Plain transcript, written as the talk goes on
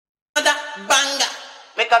Banga.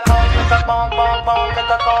 Make a call, make a bong bong bong, make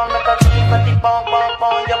a call, make a keep at the bong bong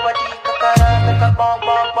bong, your body kakara, make a bong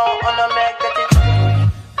bong bong, on a make it.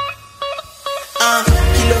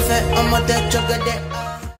 Kilo fat, I'm a dead jugger there.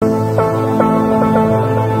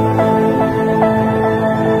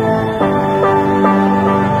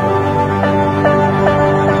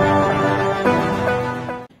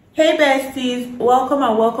 Hey besties, welcome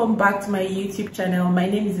and welcome back to my YouTube channel. My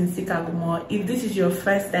name is Nsika Gumo. If this is your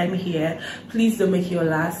first time here, please don't make it your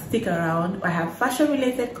last. Stick around. I have fashion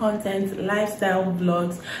related content, lifestyle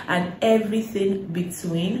vlogs, and everything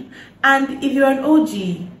between. And if you're an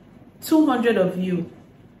OG, 200 of you,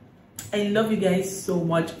 I love you guys so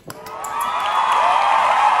much.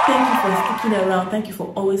 Thank you for sticking around. Thank you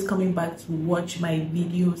for always coming back to watch my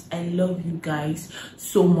videos. I love you guys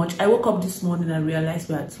so much. I woke up this morning and realized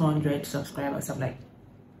we're at 200 subscribers. I'm like,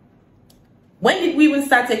 when did we even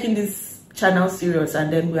start taking this channel serious?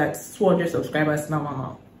 And then we're at 200 subscribers now,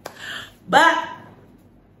 mama. But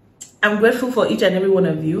I'm grateful for each and every one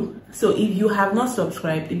of you. So if you have not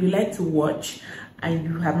subscribed, if you like to watch and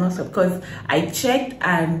you have not subscribed, because I checked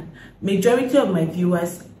and majority of my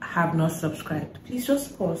viewers have not subscribed, please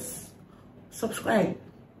just pause, subscribe.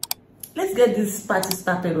 Let's get this party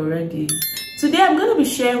started already. Today I'm going to be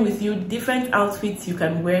sharing with you different outfits you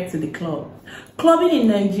can wear to the club. Clubbing in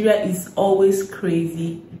Nigeria is always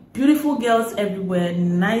crazy. Beautiful girls everywhere,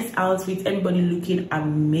 nice outfits, everybody looking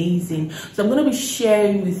amazing. So I'm going to be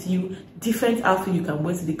sharing with you different outfits you can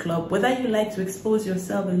wear to the club, whether you like to expose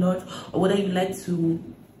yourself a lot or whether you like to,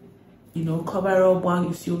 you know, cover up while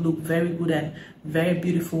you still look very good and very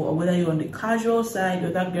beautiful, or whether you're on the casual side,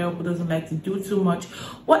 you're that girl who doesn't like to do too much.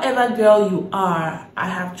 Whatever girl you are, I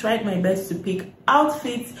have tried my best to pick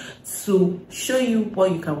outfits to show you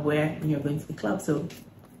what you can wear when you're going to the club. So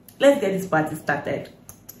let's get this party started.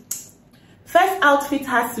 First outfit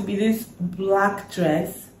has to be this black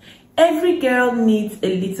dress. Every girl needs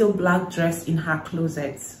a little black dress in her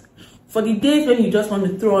closet. For the days when you just want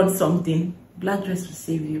to throw on something, black dress will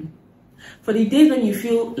save you. For the days when you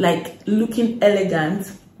feel like looking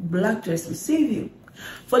elegant, black dress will save you.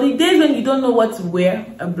 For the days when you don't know what to wear,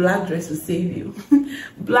 a black dress will save you.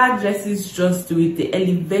 Black dresses just do it. They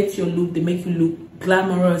elevate your look. They make you look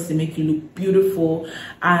glamorous. They make you look beautiful.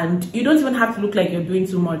 And you don't even have to look like you're doing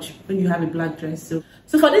too much when you have a black dress.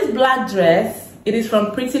 So for this black dress, it is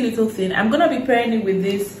from Pretty Little Thing. I'm going to be pairing it with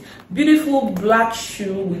this beautiful black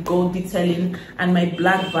shoe with gold detailing and my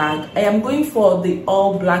black bag. I am going for the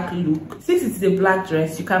all black look. Since it's the black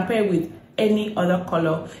dress, you can pair with any other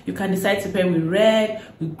color. You can decide to pair with red,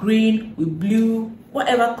 with green, with blue,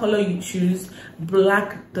 whatever color you choose.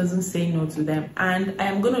 Black doesn't say no to them. And I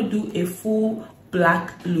am going to do a full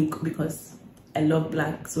black look because I love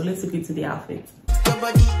black. So let's look into the outfit.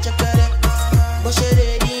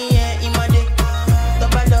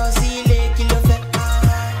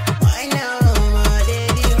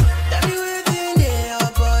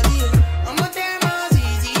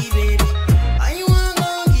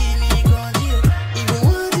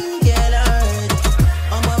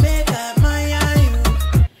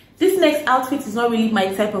 Outfit is not really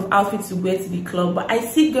my type of outfit to wear to the club, but I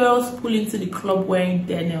see girls pull into the club wearing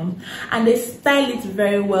denim and they style it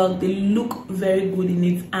very well. They look very good in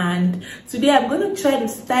it, and today I'm going to try to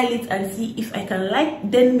style it and see if I can like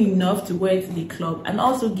denim enough to wear it to the club, and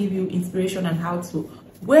also give you inspiration on how to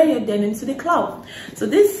wear your denim to the club. So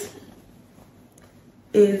this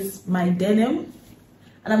is my denim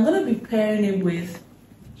and I'm going to be pairing it with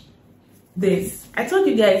this. I told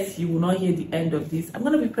you guys you will not hear the end of this. I'm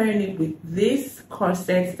going to be pairing it with this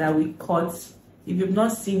corset that we cut. If you've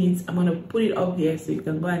not seen it, I'm going to put it up here so you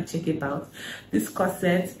can go and check it out. This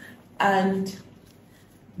corset and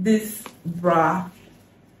this bra.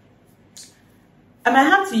 I might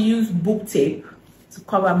have to use book tape to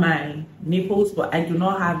cover my nipples, but I do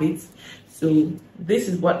not have it. So this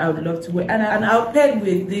is what I would love to wear, and I'll pair it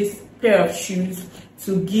with this pair of shoes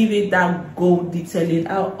to give it that gold detailing.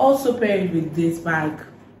 I'll also pair it with this bag.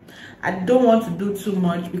 I don't want to do too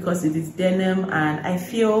much because it is denim and I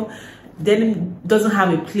feel denim doesn't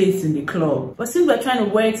have a place in the club. But since we're trying to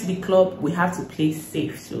wear it to the club, we have to play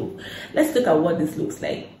safe. So let's look at what this looks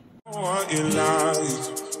like. I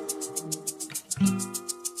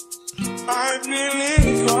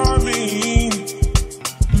really call me.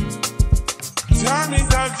 Tell me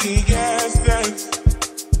something, yes,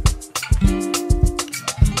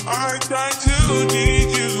 I try to need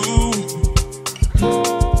you,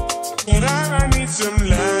 but I need some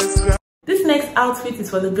less. This next outfit is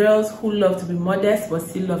for the girls who love to be modest but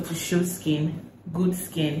still love to show skin, good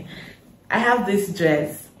skin. I have this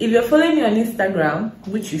dress. If you're following me on Instagram,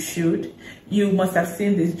 which you should, you must have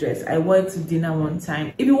seen this dress. I wore it to dinner one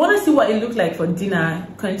time. If you want to see what it looked like for dinner,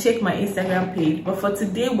 you can check my Instagram page. But for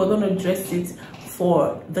today, we're going to dress it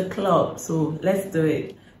for the club. So let's do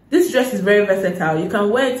it. This dress is very versatile. You can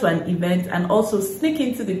wear it to an event and also sneak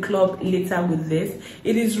into the club later with this.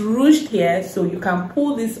 It is ruched here, so you can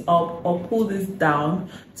pull this up or pull this down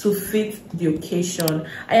to fit the occasion.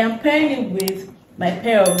 I am pairing it with my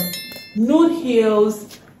pair of nude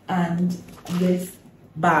heels and this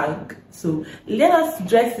bag. So let us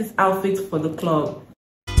dress this outfit for the club.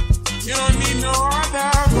 You don't need no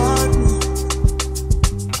other body.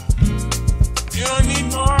 You don't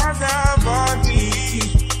need no other body.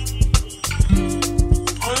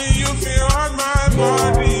 Only you feel on my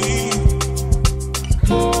body.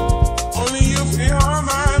 Only you feel on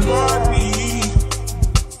my body.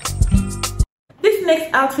 This next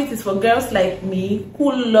outfit is for girls like me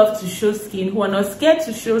who love to show skin, who are not scared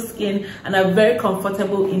to show skin and are very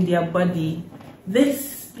comfortable in their body.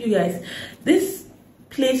 This, you guys, this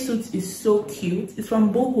play suit is so cute. It's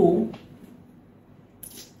from Boho.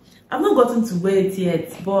 I've not gotten to wear it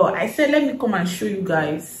yet, but I said let me come and show you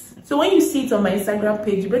guys. So when you see it on my Instagram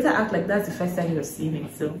page, you better act like that's the first time you're seeing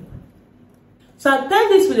it. So I paired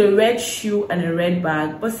this with a red shoe and a red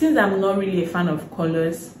bag, but since I'm not really a fan of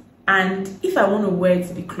colors, and if I want to wear it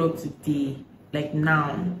to the club today, like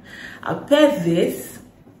now, I'll pair this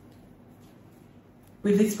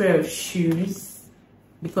with this pair of shoes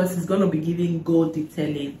because it's going to be giving gold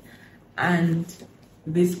detailing, and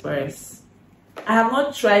this purse. I have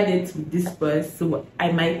not tried it with this purse, so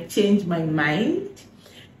I might change my mind.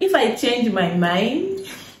 If I change my mind,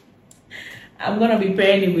 I'm going to be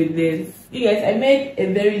pairing it with this. You guys, I made a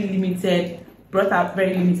brought out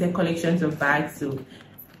very limited collections of bags, so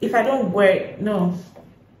if I don't wear it, no,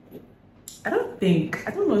 I don't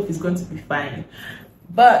know if it's going to be fine.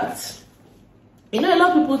 But you know, a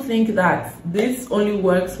lot of people think that this only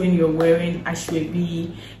works when you're wearing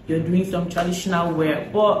ashwebi, you're doing some traditional wear,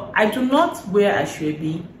 but I do not wear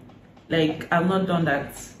ashwebi. Like, I've not done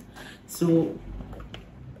that. So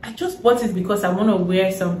I just bought it because I want to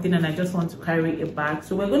wear something and I just want to carry a bag.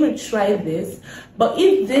 So we're going to try this, but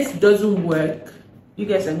if this doesn't work, you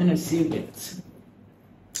guys are going to see with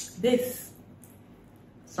this,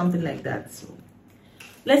 something like that. So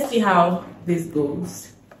let's see how this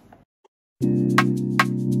goes.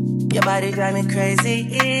 Your body drive me crazy.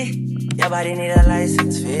 Your body need a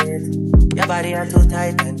license fit. Your body are too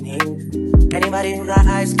tight and neat. Anybody who got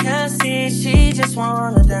eyes can see. She just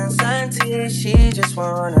wanna dance and tease. She just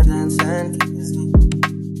wanna dance and tease.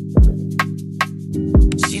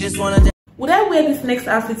 She just wanna dance. Would I wear this next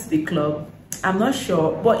outfit to the club? I'm not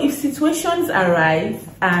sure, but if situations arise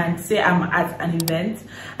and say I'm at an event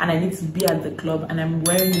and I need to be at the club and I'm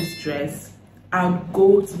wearing this dress, I'll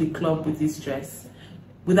go to the club with this dress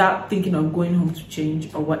without thinking of going home to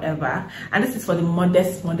change or whatever. And this is for the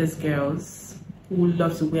modest girls who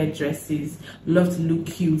love to wear dresses, love to look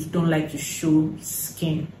cute, don't like to show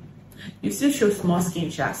skin. You still show small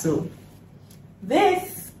skin, so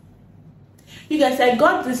this, you guys, I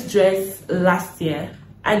got this dress last year.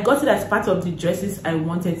 I got it as part of the dresses I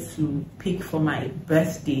wanted to pick for my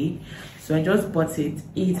birthday, so I just bought it.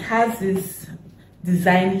 It has this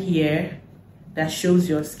design here that shows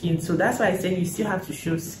your skin, so that's why I said you still have to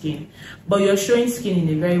show skin, but you're showing skin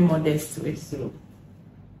in a very modest way. So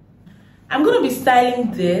I'm going to be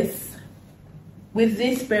styling this with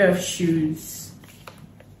this pair of shoes.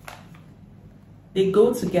 They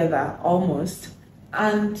go together almost,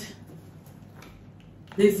 and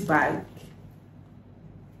this bag.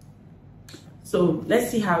 So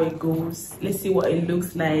let's see how it goes. Let's see what it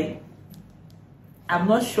looks like. I'm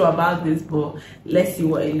not sure about this, but let's see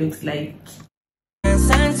what it looks like. Dance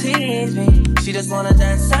and tease me. She just wanna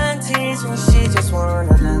dance and tease me. She just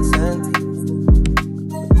wanna dance and tease me.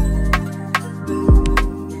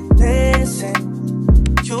 Listen,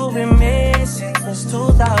 you've been missing since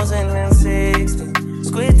 2016.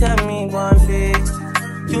 Squid at me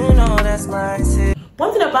 150. You know that's my city.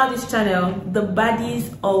 One thing about this channel, the baddies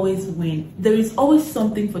always win. There is always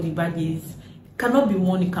something for the baddies. It cannot be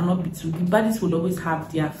one, it cannot be two. The baddies will always have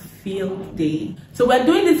their field day. So we're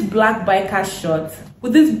doing this black biker short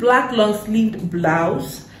with this black long sleeved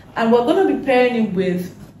blouse, and we're going to be pairing it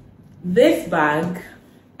with this bag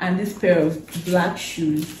and this pair of black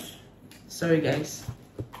shoes. Sorry guys,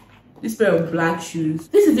 this pair of black shoes.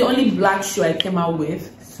 This is the only black shoe I came out with,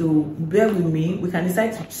 so bear with me. We can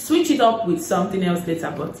decide to switch it up with something else later,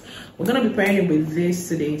 but we're going to be pairing it with this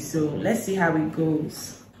today. So let's see how it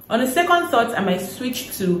goes. On a second thought, I might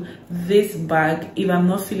switch to this bag if I'm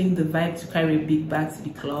not feeling the vibe to carry a big bag to the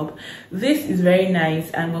club. This is very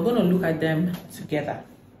nice, and we're going to look at them together.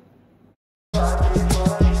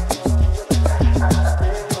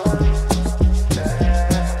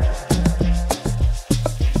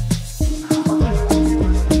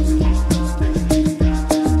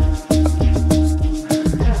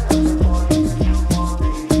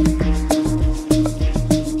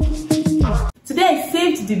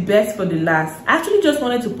 The best for the last. I actually just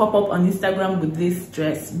wanted to pop up on Instagram with this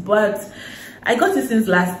dress, but I got it since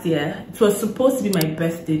last year. It was supposed to be my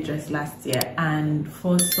birthday dress last year, and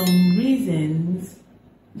for some reasons,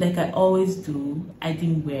 like I always do, I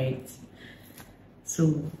didn't wear it.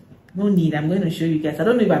 So no need, I'm going to show you guys. I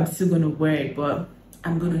don't know if I'm still going to wear it, but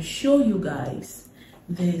I'm going to show you guys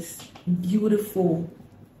this beautiful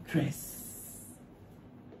dress.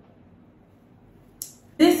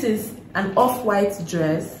 This is an off-white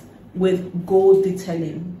dress with gold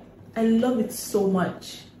detailing. I love it so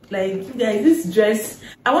much. Like, you guys, this dress,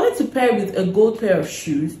 I wanted to pair it with a gold pair of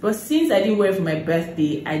shoes, but since I didn't wear it for my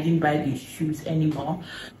birthday, I didn't buy these shoes anymore.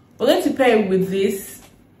 We're going to pair it with this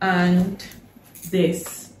and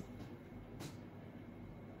this.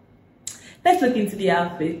 Let's look into the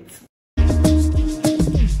outfit.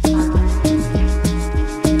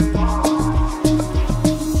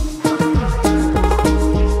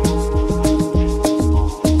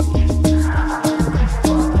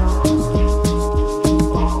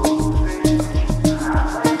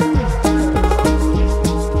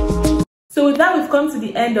 So with that, we've come to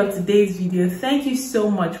the end of today's video. Thank you so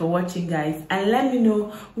much for watching, guys, and let me know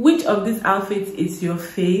which of these outfits is your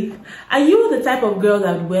fave. Are you the type of girl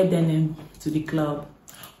that would wear denim to the club,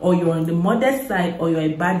 or you're on the modest side, or you're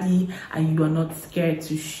a baddie and you are not scared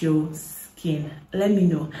to show skin? Let me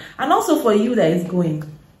know. And also for you that is going,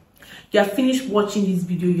 you have finished watching this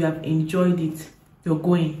video, you have enjoyed it, you're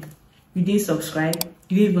going, you didn't subscribe,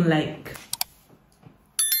 you didn't even like,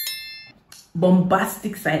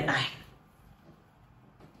 bombastic side eye.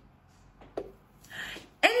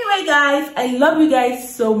 Anyway, guys, I love you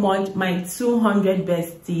guys so much. My 200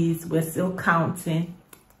 besties, we're still counting.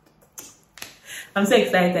 I'm so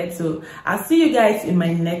excited. So I'll see you guys in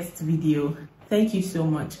my next video. Thank you so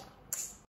much.